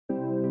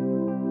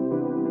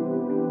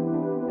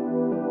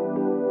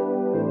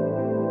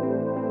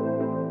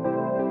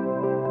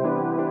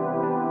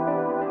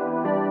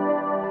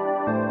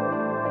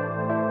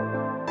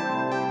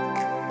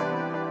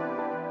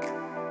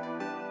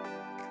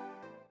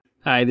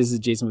Hi, this is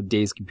Jason with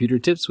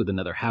Davescomputertips with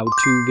another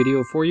how-to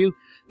video for you.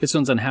 This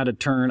one's on how to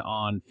turn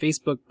on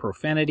Facebook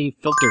Profanity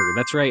Filter.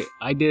 That's right,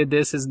 I did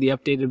this as the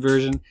updated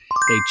version.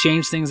 They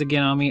changed things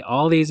again on me.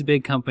 All these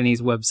big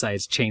companies'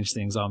 websites changed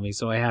things on me,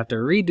 so I have to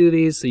redo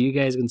these so you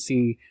guys can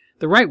see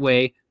the right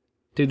way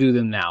to do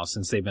them now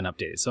since they've been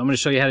updated. So I'm going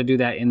to show you how to do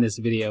that in this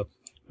video.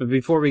 But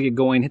before we get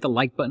going, hit the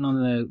like button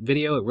on the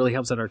video. It really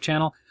helps out our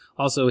channel.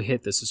 Also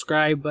hit the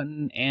subscribe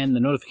button and the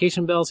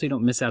notification bell so you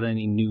don't miss out on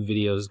any new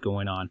videos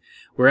going on.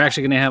 We're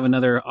actually going to have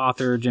another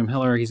author, Jim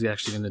Hiller. He's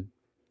actually going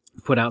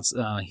to put out,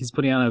 he's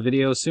putting out a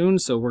video soon,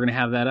 so we're going to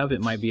have that up.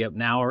 It might be up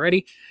now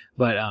already,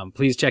 but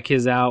please check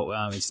his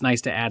out. It's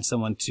nice to add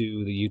someone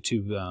to the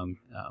YouTube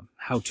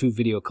how-to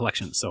video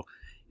collection, so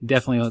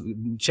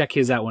definitely check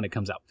his out when it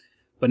comes out.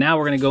 But now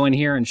we're going to go in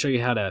here and show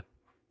you how to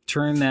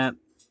turn that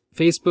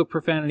Facebook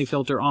Profanity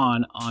Filter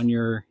on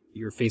your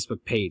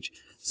Facebook page.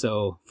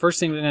 So first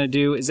thing we're going to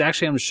do is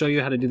actually I'm going to show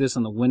you how to do this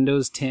on the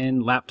Windows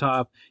 10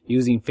 laptop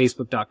using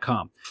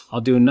Facebook.com.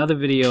 I'll do another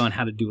video on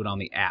how to do it on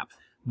the app.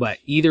 But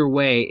either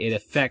way, it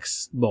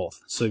affects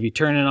both. So if you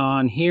turn it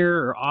on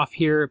here or off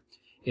here,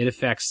 it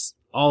affects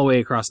all the way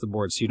across the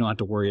board. So you don't have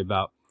to worry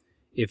about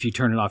if you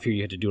turn it off here,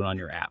 you have to do it on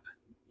your app.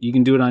 You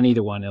can do it on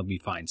either one, it'll be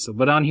fine. So,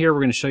 but on here, we're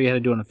going to show you how to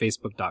do it on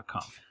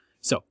Facebook.com.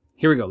 So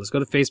here we go. Let's go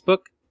to Facebook,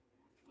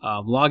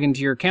 log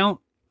into your account.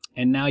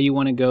 And now you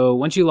want to go,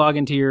 once you log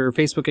into your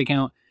Facebook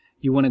account,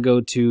 you want to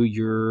go to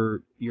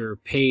your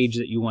page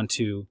that you want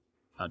to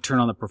turn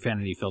on the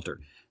profanity filter.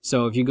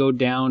 So if you go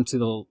down to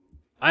the,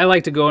 I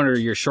like to go under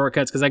your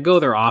shortcuts because I go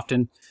there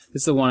often.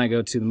 This is the one I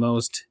go to the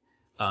most.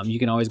 You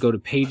can always go to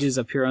pages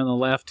up here on the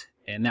left,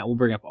 and that will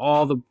bring up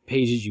all the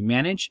pages you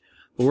manage.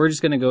 But we're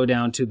just going to go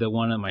down to the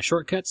one on my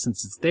shortcuts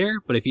since it's there.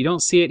 But if you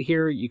don't see it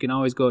here, you can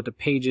always go to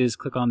pages,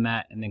 click on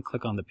that, and then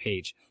click on the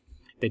page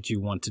that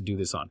you want to do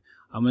this on.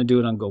 I'm going to do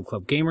it on Gold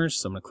Club Gamers,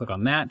 so I'm going to click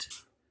on that.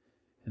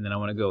 And then I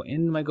want to go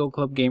in my Gold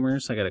Club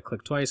Gamers. I got to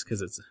click twice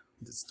because it's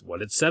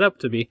what it's set up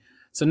to be.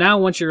 So now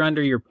once you're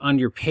on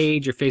your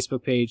page, your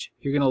Facebook page,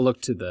 you're going to look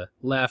to the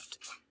left,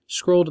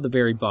 scroll to the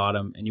very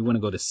bottom, and you want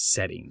to go to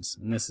Settings.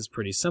 And this is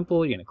pretty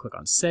simple. You're going to click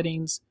on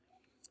Settings.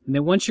 And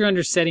then once you're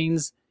under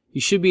Settings,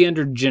 you should be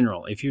under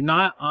General. If you're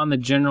not on the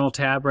General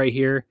tab right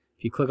here,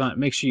 if you click on it,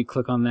 make sure you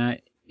click on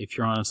that. If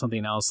you're on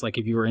something else, like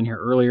if you were in here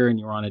earlier and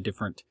you were on a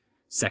different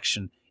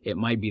section, it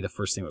might be the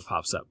first thing that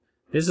pops up.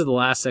 This is the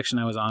last section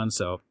I was on,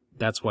 so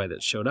that's why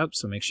that showed up.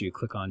 So make sure you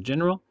click on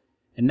General.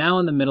 And now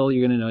in the middle,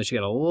 you're going to notice you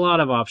got a lot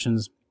of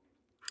options.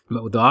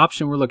 But the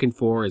option we're looking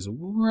for is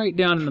right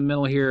down in the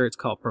middle here. It's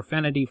called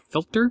Profanity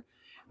Filter.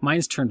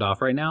 Mine's turned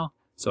off right now,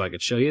 so I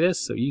could show you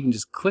this. So you can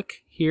just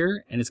click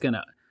here, and it's going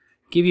to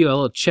give you a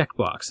little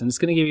checkbox. And it's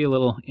going to give you a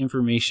little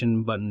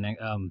information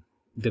button,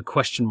 the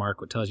question mark,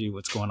 what tells you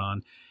what's going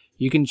on.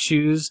 You can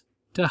choose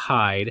to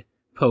hide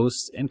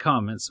posts and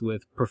comments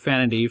with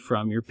profanity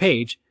from your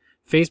page.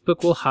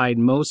 Facebook will hide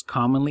most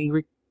commonly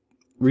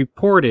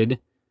reported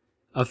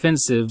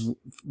offensive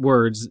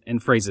words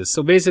and phrases.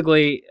 So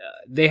basically,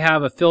 they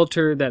have a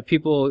filter that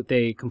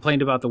they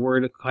complained about the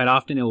word quite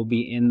often. It will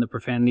be in the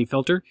profanity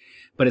filter,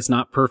 but it's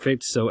not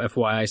perfect. So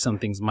FYI, some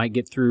things might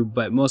get through,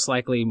 but most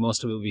likely,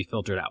 most of it will be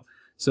filtered out.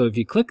 So if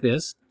you click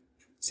this,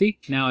 see,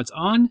 now it's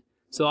on.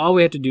 So all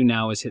we have to do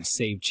now is hit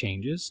Save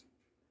Changes.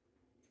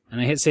 And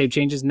I hit Save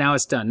Changes. Now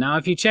it's done. Now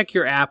if you check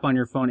your app on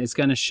your phone, it's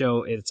going to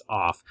show it's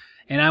off.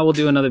 And I will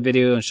do another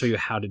video and show you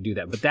how to do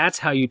that. But that's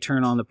how you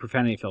turn on the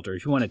profanity filter.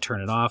 If you want to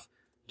turn it off,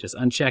 just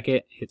uncheck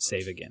it, hit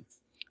Save again.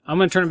 I'm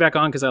going to turn it back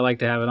on because I like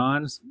to have it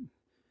on.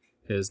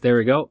 Because there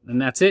we go.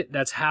 And that's it.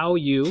 That's how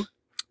you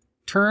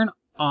turn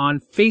on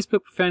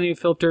Facebook Profanity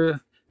Filter.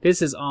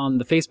 This is on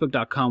the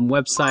Facebook.com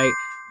website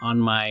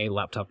on my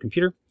laptop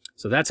computer.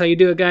 So that's how you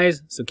do it,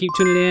 guys. So keep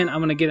tuning in. I'm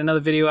going to get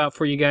another video out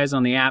for you guys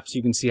on the app so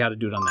you can see how to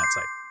do it on that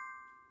site.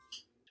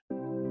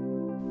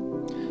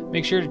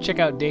 Make sure to check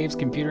out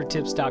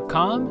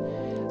Davescomputertips.com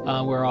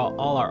where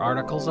all our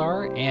articles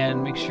are,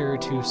 and make sure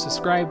to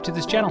subscribe to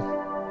this channel.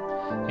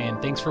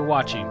 And thanks for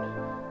watching.